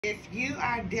If you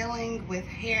are dealing with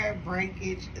hair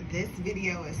breakage, this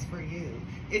video is for you.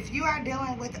 If you are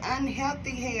dealing with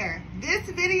unhealthy hair, this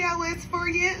video is for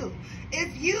you.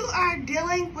 If you are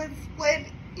dealing with split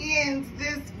ends,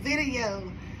 this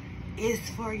video is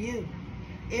for you.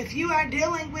 If you are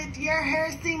dealing with your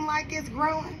hair seem like it's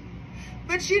growing,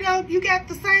 but you got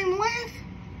the same length,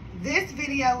 this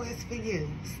video is for you.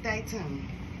 Stay tuned.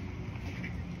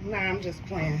 Nah, I'm just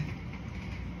playing.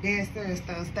 Dead serious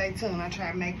though, stay tuned. I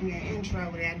try to make me an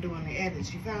intro without doing the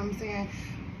edits, you feel what I'm saying?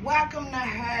 Welcome to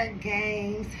Her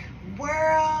Games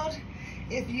World.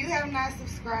 If you have not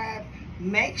subscribed,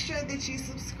 make sure that you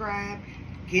subscribe.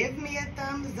 Give me a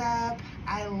thumbs up.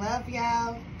 I love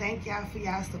y'all. Thank y'all for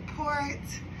y'all support.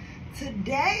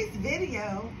 Today's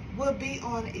video will be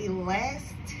on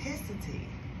elasticity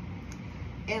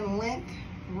and length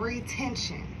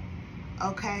retention,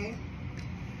 okay?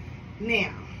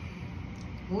 Now,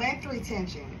 length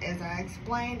retention, as I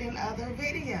explained in other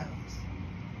videos,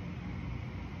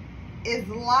 is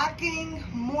locking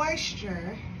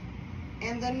moisture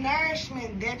and the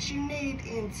nourishment that you need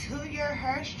into your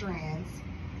hair strands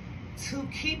to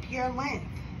keep your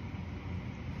length.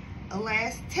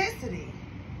 Elasticity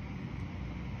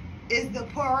is the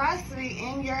porosity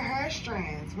in your hair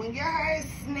strands. When your hair is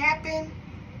snapping,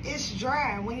 it's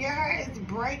dry. When your hair is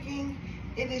breaking,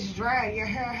 it is dry. Your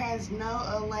hair has no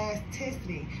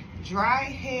elasticity. Dry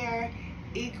hair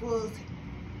equals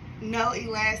no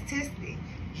elasticity.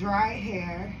 Dry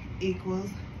hair equals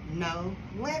no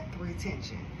length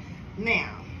retention.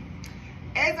 Now,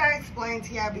 as I explained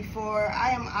to y'all before, I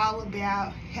am all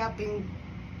about helping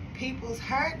people's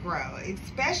hair grow,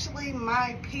 especially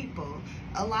my people.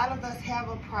 A lot of us have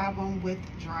a problem with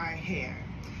dry hair.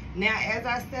 Now, as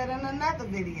I said in another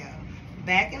video,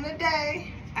 back in the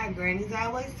day, our grannies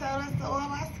always told us to oil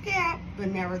our scalp, but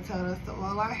never told us to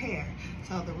oil our hair.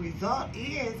 So the result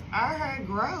is our hair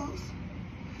grows,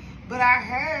 but our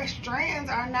hair strands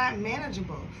are not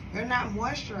manageable. They're not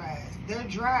moisturized. They're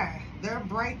dry. They're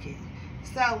breaking.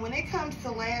 So when it comes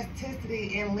to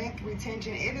elasticity and length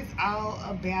retention, it is all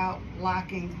about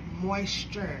locking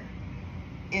moisture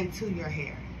into your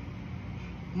hair.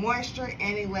 Moisture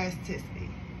and elasticity,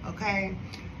 okay?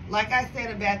 Like I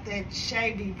said about that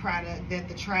shaving product that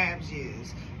the tribes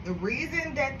use, the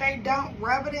reason that they don't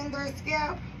rub it in their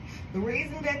scalp, the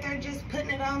reason that they're just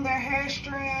putting it on their hair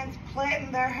strands,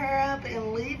 plaiting their hair up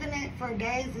and leaving it for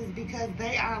days is because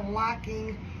they are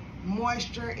locking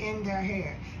moisture in their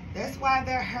hair. That's why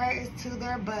their hair is to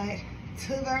their butt,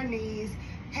 to their knees.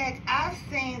 Heck, I've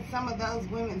seen some of those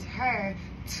women's hair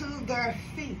to their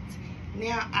feet.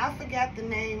 Now, I forgot the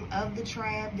name of the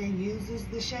tribe that uses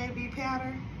the shaving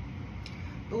powder,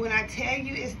 but when I tell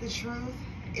you it's the truth,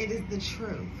 it is the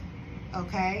truth,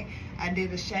 okay? I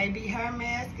did a shavy hair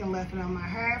mask and left it on my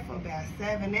hair for about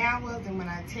 7 hours, and when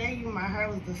I tell you my hair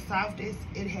was the softest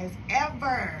it has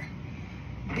ever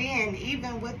been,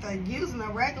 even with using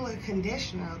a regular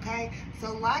conditioner, okay?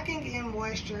 So locking in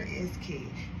moisture is key.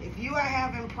 If you are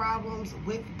having problems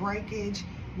with breakage,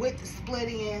 with split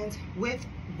ends, with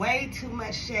way too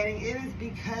much shedding, it is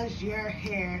because your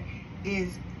hair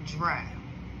is dry,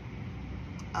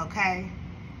 okay?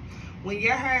 When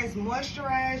your hair is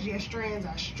moisturized, your strands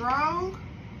are strong,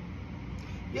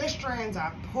 your strands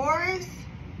are porous.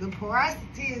 The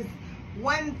porosity is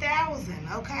 1,000,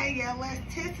 okay? Your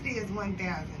elasticity is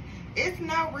 1,000. It's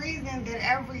no reason that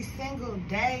every single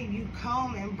day you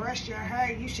comb and brush your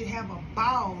hair, you should have a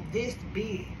ball this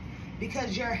big,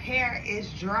 because your hair is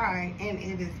dry and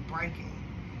it is breaking.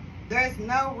 There's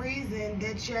no reason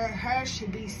that your hair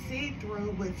should be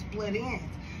see-through with split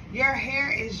ends. Your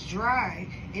hair is dry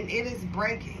and it is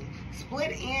breaking.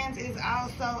 Split ends is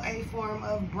also a form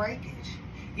of breakage.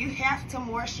 You have to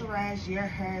moisturize your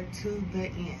hair to the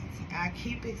ends. I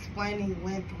keep explaining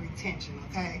length retention,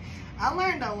 okay? I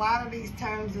learned a lot of these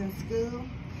terms in school,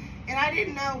 and I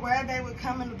didn't know where they would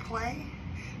come into play,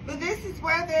 but this is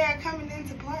where they are coming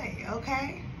into play,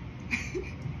 okay?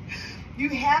 You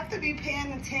have to be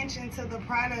paying attention to the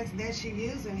products that you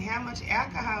use and how much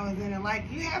alcohol is in it. Like,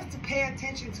 you have to pay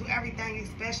attention to everything,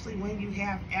 especially when you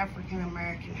have African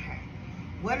American hair.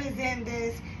 What is in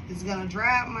this? Is it gonna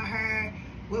dry out my hair?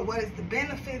 What is the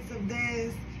benefits of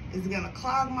this? Is it gonna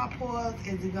clog my pores?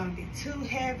 Is it gonna be too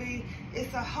heavy?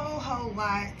 It's a whole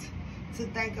lot to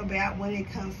think about when it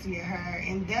comes to your hair.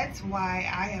 And that's why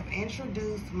I have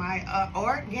introduced my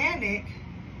organic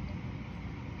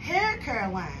hair care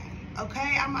line.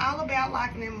 Okay, I'm all about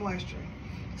locking in moisture.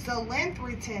 So length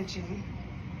retention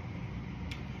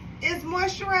is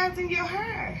moisturizing your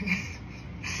hair.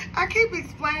 I keep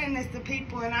explaining this to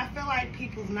people, and I feel like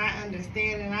people's not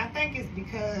understanding. I think it's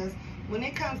because when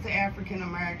it comes to African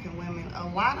American women, a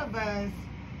lot of us,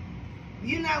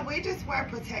 you know, we just wear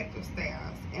protective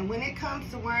styles. And when it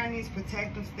comes to wearing these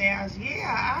protective styles,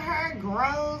 yeah, our hair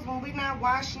grows when we're not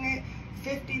washing it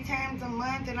 50 times a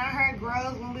month, and our hair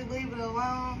grows when we leave it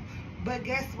alone. But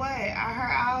guess what? Our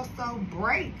hair also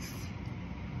breaks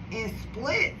and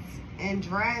splits and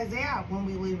dries out when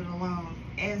we leave it alone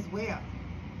as well.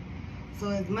 So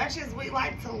as much as we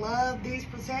like to love these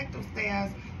protective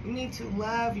styles, you need to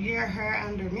love your hair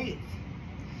underneath.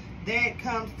 That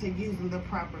comes to using the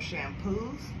proper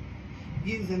shampoos,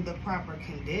 using the proper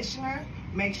conditioner,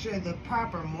 make sure the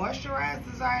proper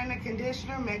moisturizers are in the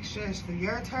conditioner, make sure it's for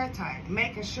your hair type,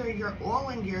 making sure you're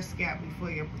oiling your scalp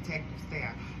before your protective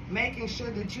style, making sure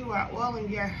that you are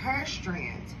oiling your hair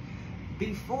strands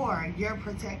before your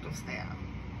protective style.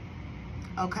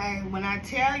 Okay, when I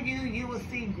tell you, you will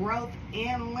see growth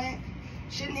in length.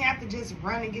 Shouldn't have to just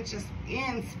run and get your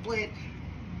ends split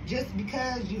just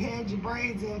because you had your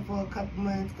braids in for a couple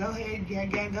months. Go ahead, you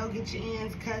gotta go get your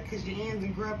ends cut because your ends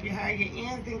didn't grow up your hair. Your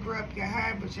ends didn't grow up your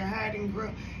hair, but your hair didn't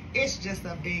grow. It's just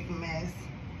a big mess.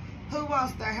 Who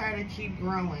wants their hair to keep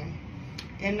growing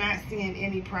and not seeing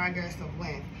any progress of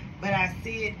length? But I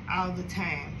see it all the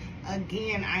time.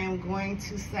 Again, I am going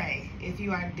to say, if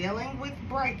you are dealing with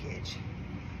breakage,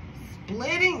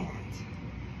 split ends,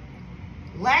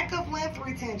 lack of length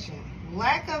retention,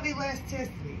 lack of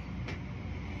elasticity,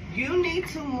 you need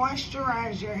to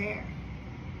moisturize your hair.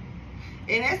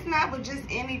 And it's not with just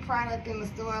any product in the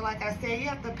store. Like I said, you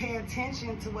have to pay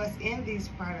attention to what's in these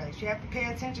products. You have to pay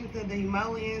attention to the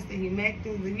emollients, the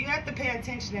humectants, and you have to pay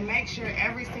attention and make sure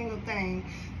every single thing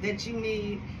that you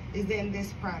need is in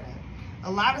this product.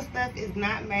 A lot of stuff is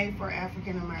not made for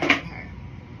African American hair.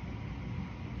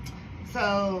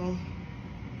 So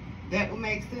that would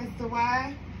make sense to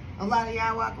why a lot of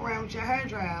y'all walk around with your hair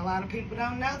dry. A lot of people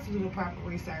don't know to do the proper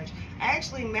research. I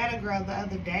actually met a girl the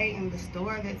other day in the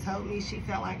store that told me she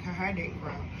felt like her hair didn't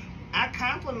grow. I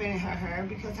complimented her hair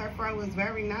because her fro was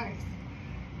very nice.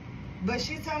 But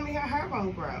she told me her hair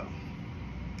won't grow.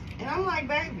 And I'm like,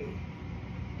 baby,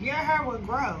 your hair will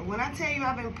grow. When I tell you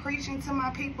I've been preaching to my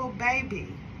people,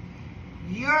 baby,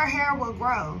 your hair will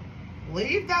grow.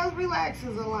 Leave those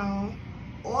relaxers alone.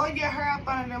 Oil your hair up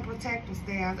under them protective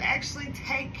styles. Actually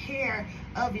take care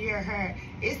of your hair.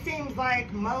 It seems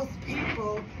like most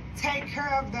people take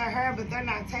care of their hair, but they're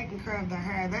not taking care of their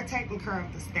hair. They're taking care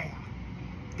of the style.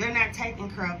 They're not taking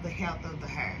care of the health of the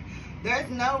hair. There's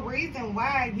no reason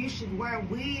why you should wear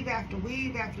weave after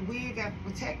weave after weave after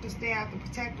protective style after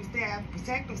protective style after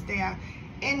protective style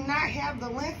and not have the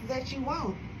length that you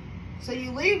want. So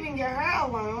you're leaving your hair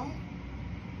alone.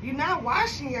 You're not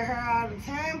washing your hair all the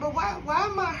time, but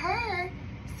why my hair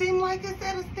seem like it's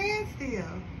at a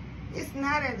standstill? It's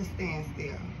not at a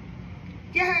standstill.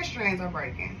 Your hair strands are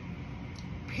breaking.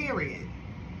 Period.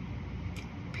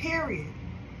 Period.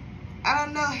 I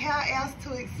don't know how else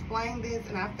to explain this,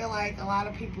 and I feel like a lot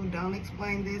of people don't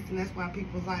explain this, and that's why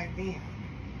people's like, damn.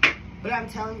 But I'm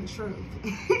telling the truth.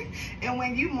 And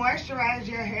when you moisturize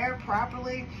your hair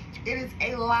properly, it is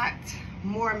a lot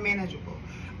more manageable.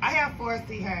 I have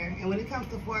 4C hair, and when it comes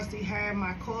to 4C hair,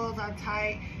 my coils are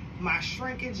tight, my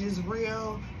shrinkage is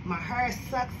real, my hair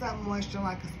sucks up moisture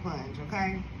like a sponge,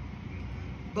 okay?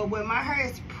 But when my hair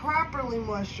is properly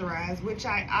moisturized, which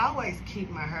I always keep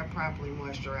my hair properly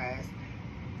moisturized,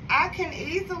 I can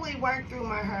easily work through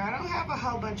my hair. I don't have a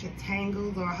whole bunch of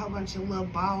tangles or a whole bunch of little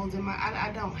balls in my,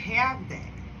 I don't have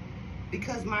that.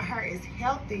 Because my hair is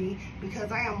healthy,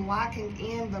 because I am locking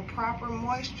in the proper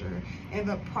moisture and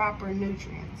the proper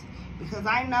nutrients. Because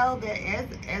I know that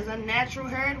as a natural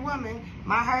haired woman,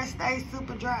 my hair stays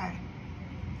super dry.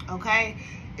 Okay?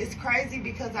 It's crazy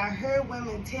because I heard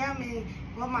women tell me,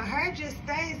 well, my hair just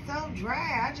stays so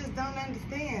dry. I just don't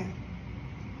understand.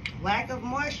 Lack of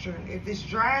moisture. If it's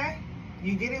dry,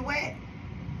 you get it wet.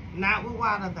 Not with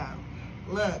water though.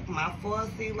 Look, my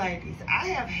 4C ladies, I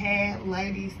have had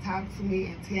ladies talk to me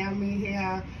and tell me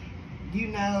how, you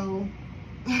know,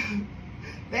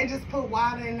 they just put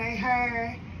water in their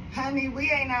hair. Honey,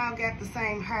 we ain't all got the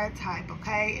same hair type,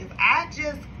 okay? If I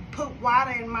just put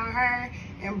water in my hair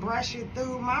and brush it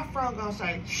through, my fro gonna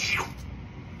say,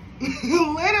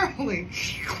 literally.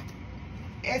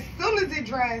 As soon as it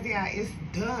dries out, it's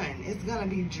done. It's gonna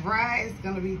be dry, it's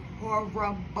gonna be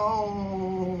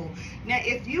horrible. Now,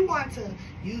 if you want to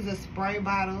use a spray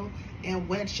bottle and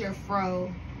wet your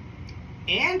fro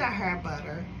and a hair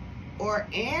butter,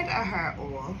 and a hair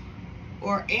oil,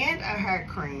 and a hair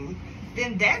cream,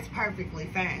 then that's perfectly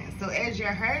fine. So as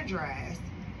your hair dries,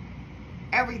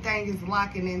 everything is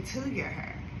locking into your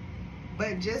hair.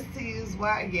 But just to use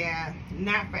water, yeah,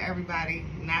 not for everybody,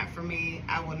 not for me.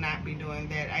 I will not be doing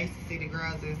that. I used to see the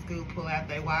girls in school pull out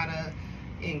their water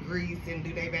and grease and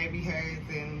do their baby hairs,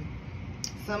 and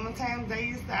sometimes they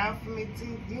used to offer me to,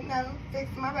 you know, fix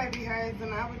my baby hairs,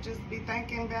 and I would just be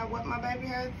thinking about what my baby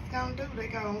hairs is gonna do. They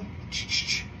gonna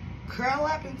curl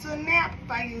up into a nap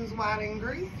if I use water and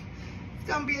grease. It's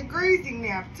gonna be a greasy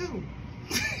nap too.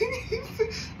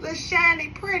 Little shiny,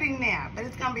 pretty nap, but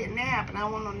it's gonna be a nap, and I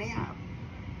want no nap.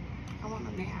 I want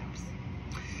no naps.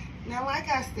 Now, like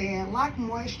I said, lock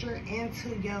moisture into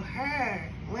your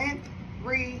hair. Length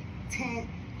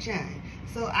retention.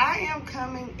 So I am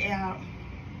coming out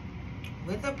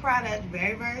with a product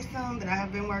very, very soon that I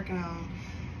have been working on.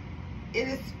 It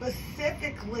is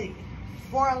specifically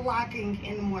for locking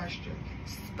in moisture.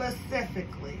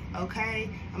 Specifically, okay?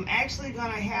 I'm actually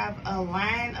gonna have a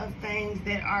line of things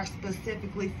that are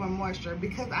specifically for moisture,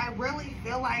 because I really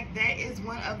feel like that is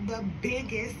one of the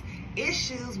biggest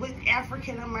issues with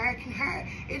African American hair.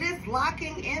 It is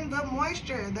locking in the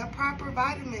moisture, the proper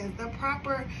vitamins, the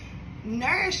proper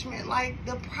nourishment, like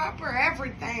the proper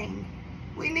everything.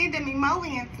 We need them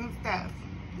emollients and stuff.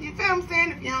 You feel what I'm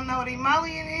saying? If you don't know what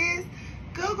emollient is,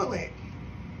 Google it.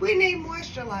 We need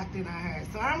moisture locked in our hair.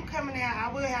 So I'm coming out.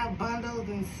 I will have bundles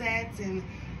and sets, and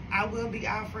I will be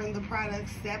offering the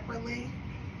products separately,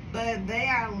 but they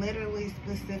are literally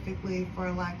specifically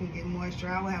for locking in moisture.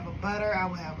 I will have a butter. I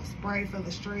will have a spray for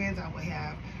the strands. I will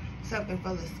have something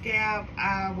for the scalp.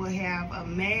 I will have a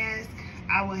mask.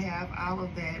 I will have all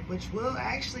of that, which will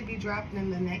actually be dropping in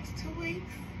the next 2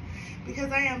 weeks,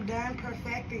 because I am done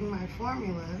perfecting my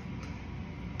formula.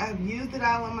 I've used it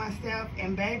all on myself,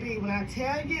 and baby, when I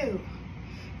tell you,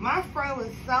 my fro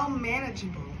is so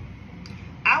manageable.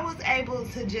 I was able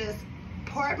to just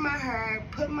part my hair,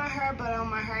 put my hair butt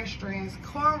on my hair strands,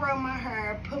 cornrow my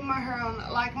hair, put my hair on,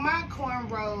 like my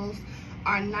cornrows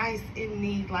are nice and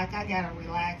neat, like I got a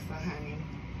relaxer, honey.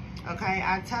 Okay,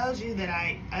 I told you that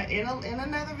in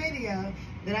another video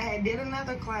that I had did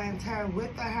another client's hair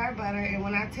with the hair butter, and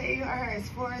when I tell you her hair is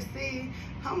 4C,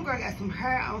 homegirl got some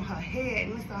hair on her head,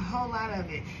 and it's a whole lot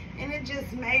of it, and it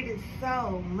just made it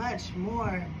so much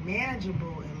more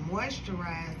manageable and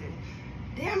moisturized, and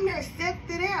damn near sipped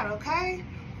it out. Okay,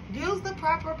 use the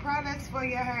proper products for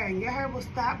your hair, and your hair will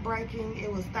stop breaking,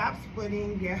 it will stop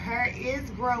splitting, your hair is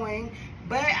growing.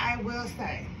 But I will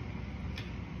say,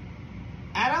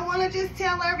 I don't want to just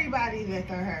tell everybody that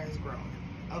their hair is growing.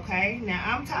 Okay, now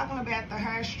I'm talking about the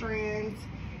hair strands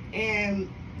and,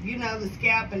 you know, the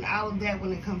scalp and all of that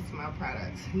when it comes to my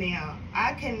products. Now,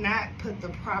 I cannot put the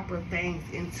proper things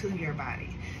into your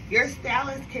body. Your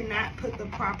stylist cannot put the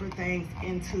proper things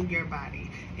into your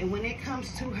body. And when it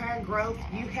comes to hair growth,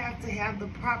 you have to have the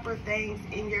proper things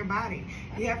in your body.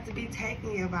 You have to be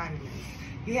taking your vitamins.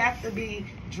 You have to be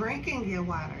drinking your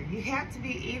water. You have to be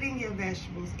eating your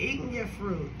vegetables, eating your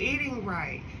fruit, eating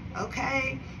right,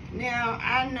 okay? Now,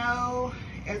 I know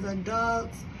as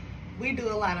adults, we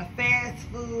do a lot of fast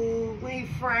food. We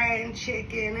frying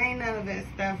chicken. Ain't none of that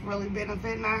stuff really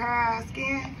benefiting our hair, our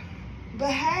skin.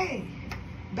 But hey,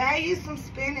 buy you some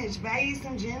spinach, buy you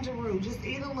some ginger root. Just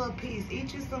eat a little piece.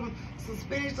 Eat you some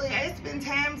spinach leaves. It's been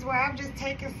times where I've just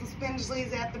taken some spinach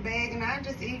leaves out the bag and I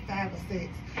just eat 5 or 6.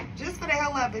 Just for the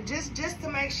hell of it. Just to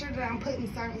make sure that I'm putting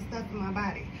certain stuff in my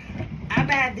body. I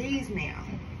buy these now.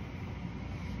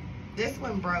 This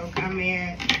one broke. I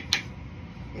mean,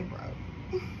 it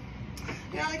broke.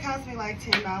 It only cost me like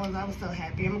 $10. I was so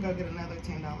happy. I'm going to go get another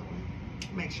 $10 one.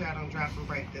 Make sure I don't drop and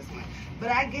break this one.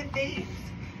 But I get these.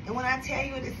 And when I tell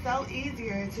you it is so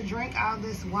easier to drink all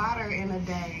this water in a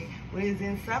day, when it's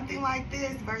in something like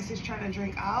this versus trying to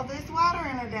drink all this water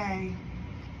in a day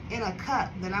in a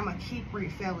cup that I'm going to keep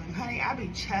refilling. Honey, I be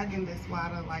chugging this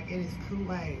water like it is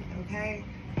Kool-Aid, okay?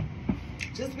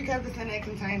 Just because it's in a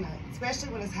container,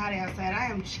 especially when it's hot outside, I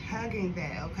am chugging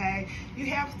that, okay? You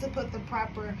have to put the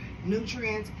proper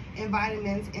nutrients and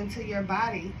vitamins into your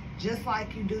body just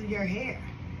like you do your hair.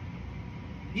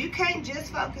 You can't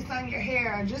just focus on your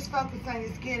hair or just focus on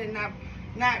your skin and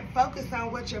not focus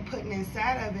on what you're putting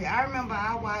inside of it. I remember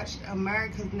I watched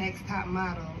America's Next Top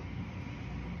Model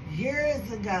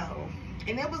years ago,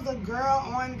 and it was a girl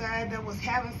on there that was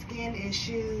having skin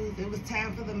issues. It was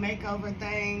time for the makeover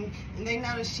thing, and they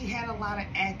noticed she had a lot of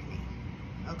acne.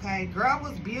 Okay, girl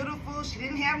was beautiful. She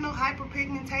didn't have no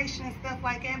hyperpigmentation and stuff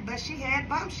like that, but she had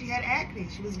bumps. She had acne.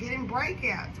 She was getting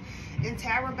breakouts. And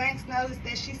Tyra Banks noticed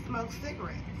that she smoked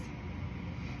cigarettes.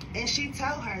 And she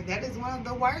told her that is one of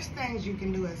the worst things you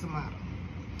can do as a model.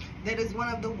 That is one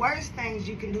of the worst things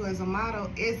you can do as a model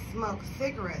is smoke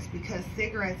cigarettes, because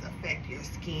cigarettes affect your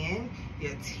skin,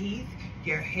 your teeth,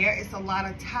 your hair. It's a lot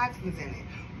of toxins in it.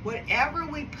 Whatever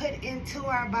we put into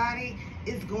our body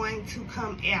is going to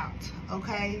come out,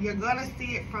 okay? You're gonna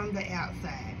see it from the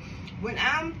outside. When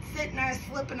I'm sitting there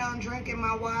slipping on drinking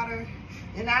my water,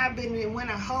 and went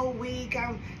a whole week,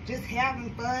 I'm just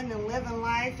having fun and living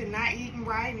life and not eating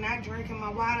right and not drinking my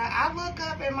water, I look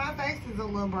up and my face is a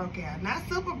little broke out. Not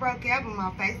super broke out, but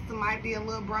my face might be a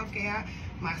little broke out.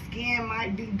 My skin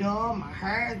might be dull, my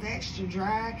hair is extra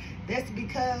dry. That's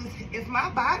because if my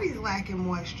body's lacking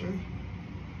moisture,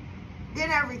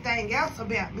 then everything else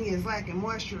about me is lacking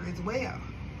moisture as well.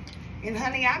 And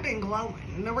honey, I've been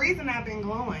glowing. And the reason I've been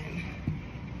glowing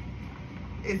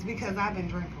is because I've been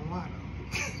drinking water.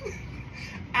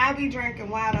 I be drinking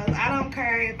water. I don't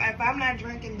care if I'm not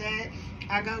drinking that.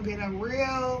 I go get one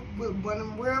of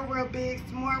them real big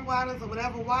smart waters or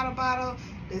whatever water bottle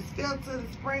that's filled to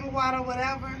the spring water,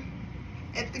 whatever,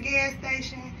 at the gas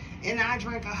station, and I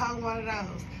drink a whole one of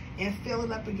those and fill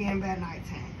it up again by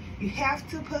nighttime. You have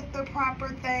to put the proper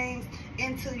things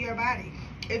into your body.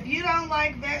 If you don't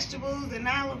like vegetables and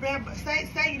all of that, but say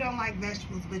you don't like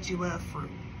vegetables, but you love fruit,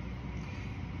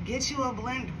 get you a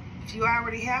blender. If you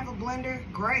already have a blender,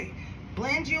 great.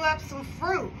 Blend you up some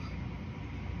fruit.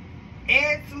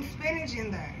 Add some spinach in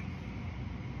there.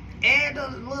 Add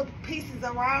the little pieces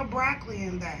of raw broccoli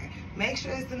in there. Make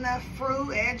sure it's enough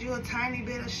fruit. Add you a tiny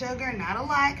bit of sugar, not a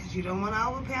lot, because you don't want to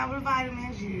overpower the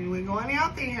vitamins. We're going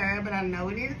healthy here, but I know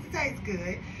we need it to taste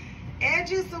good. Add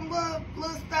you some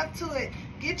little stuff to it.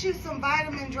 Get you some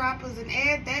vitamin droppers and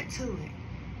add that to it.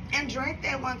 And drink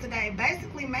that once a day.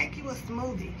 Basically, make you a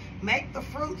smoothie. Make the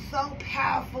fruit so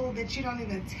powerful that you don't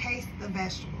even taste the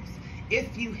vegetables,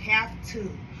 if you have to.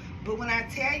 But when I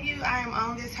tell you I am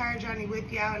on this hair journey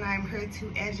with y'all and I am here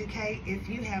to educate, if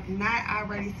you have not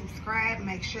already subscribed,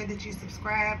 make sure that you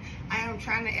subscribe. I am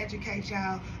trying to educate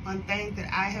y'all on things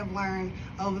that I have learned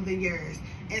over the years.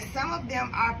 And some of them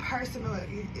are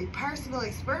personal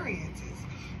experiences.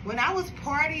 When I was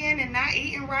partying and not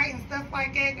eating right and stuff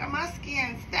like that, my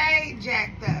skin stayed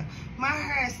jacked up. My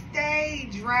hair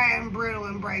stayed dry and brittle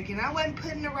and breaking. I wasn't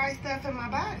putting the right stuff in my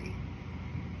body.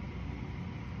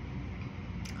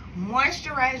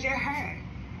 Moisturize your hair.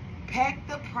 Pack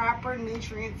the proper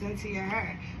nutrients into your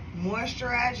hair.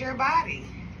 Moisturize your body.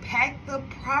 Pack the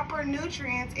proper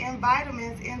nutrients and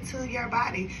vitamins into your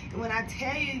body. And when I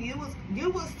tell you, you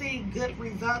will see good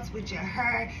results with your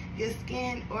hair, your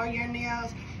skin, or your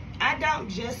nails. I don't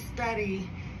just study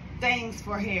things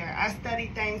for hair. I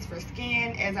study things for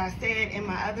skin. As I said in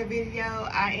my other video,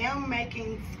 I am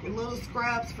making little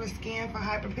scrubs for skin for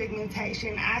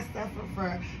hyperpigmentation. I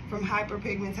suffer from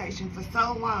hyperpigmentation for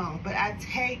so long, but I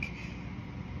take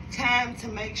time to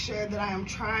make sure that I am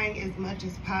trying as much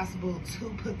as possible to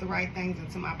put the right things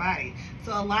into my body.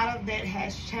 So a lot of that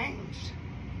has changed.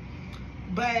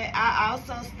 But I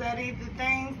also study the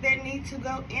things that need to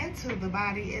go into the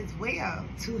body as well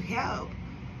to help.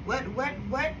 What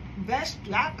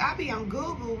vegetables, I be on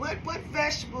Google, what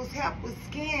vegetables help with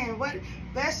skin? What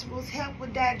vegetables help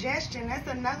with digestion? That's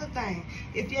another thing.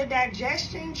 If your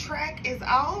digestion tract is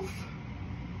off,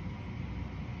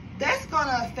 that's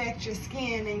gonna affect your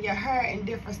skin and your hair and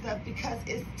different stuff because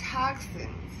it's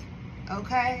toxins,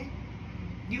 okay?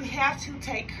 You have to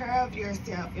take care of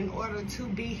yourself in order to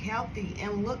be healthy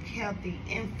and look healthy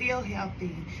and feel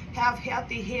healthy. Have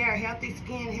healthy hair, healthy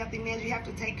skin, healthy nails. You have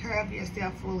to take care of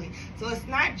yourself fully. So it's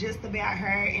not just about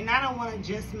her, and I don't want to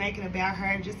just make it about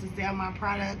her just to sell my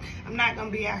product. I'm not going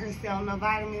to be out here selling no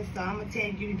vitamins, so I'm going to tell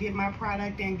you to get my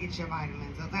product and get your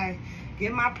vitamins, okay?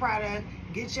 Get my product,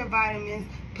 get your vitamins,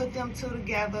 put them two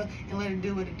together, and let it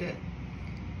do what it do.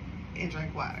 And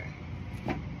drink water.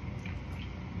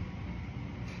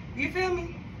 You feel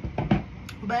me?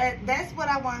 But that's what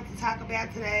I wanted to talk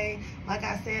about today. Like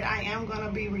I said, I am going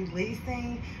to be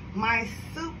releasing my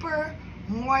super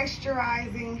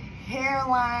moisturizing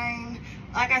hairline.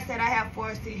 Like I said, I have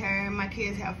 4C hair. My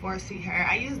kids have 4C hair.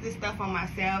 I use this stuff on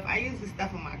myself. I use this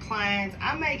stuff on my clients.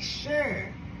 I make sure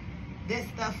this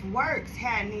stuff works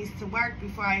how it needs to work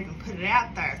before I even put it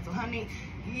out there. So honey,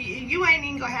 you ain't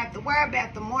even gonna have to worry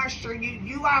about the moisture.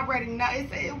 You already know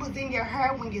it was in your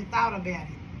hair when you thought about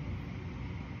it.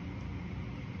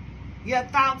 Your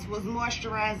thoughts was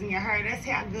moisturizing your hair. That's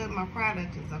how good my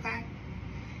product is, okay?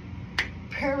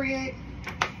 Period.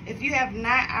 If you have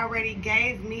not already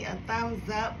gave me a thumbs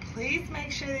up, please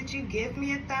make sure that you give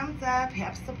me a thumbs up.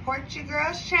 Help support your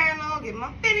girl's channel. Get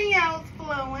my videos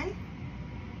flowing.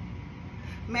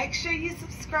 Make sure you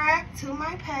subscribe to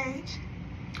my page.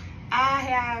 I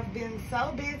have been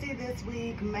so busy this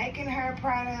week making hair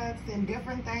products and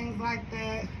different things like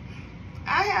that.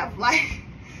 I have like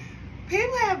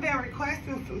People have been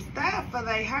requesting some stuff for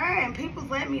their hair, and people's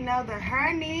letting me know their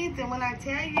hair needs. And when I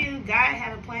tell you, God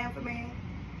had a plan for me.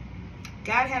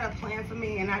 God had a plan for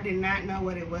me, and I did not know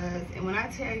what it was. And when I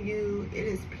tell you, it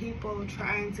is people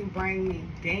trying to bring me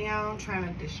down,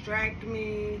 trying to distract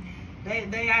me.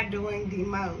 They are doing the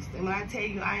most. And when I tell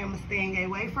you, I am staying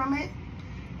away from it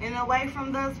and away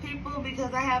from those people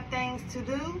because I have things to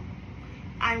do.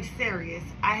 I'm serious.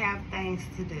 I have things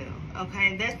to do.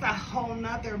 Okay? That's a whole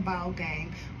nother ball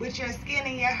game with your skin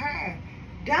and your hair.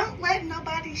 Don't let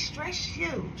nobody stress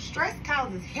you. Stress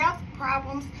causes health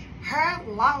problems, hair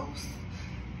loss,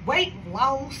 weight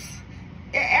loss.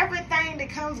 Everything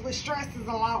that comes with stress is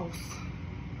a loss.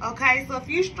 Okay? So if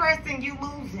you stressing, you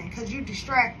losing because you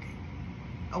distracted.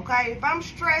 Okay, if I'm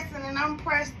stressing and I'm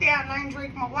pressed out and I ain't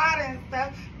drink my water and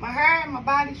stuff, my hair and my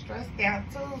body stressed out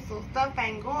too. So stuff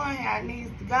ain't going how it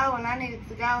needs to go, and I need it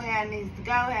to go how it needs to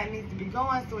go, how it needs to be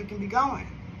going so it can be going.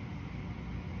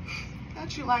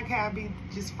 Don't you like how I be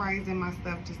just phrasing my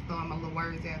stuff, just throwing my little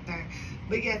words out there?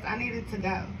 But yes, I need it to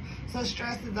go. So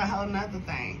stress is a whole nother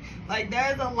thing. Like,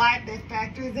 there's a lot that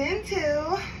factors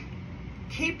into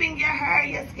keeping your hair,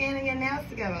 your skin, and your nails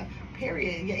together.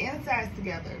 Period. Your insides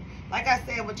together. Like I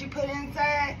said, what you put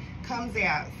inside comes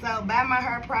out. So buy my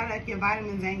hair product, your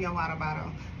vitamins, and your water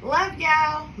bottle. Love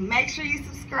y'all. Make sure you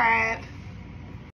subscribe.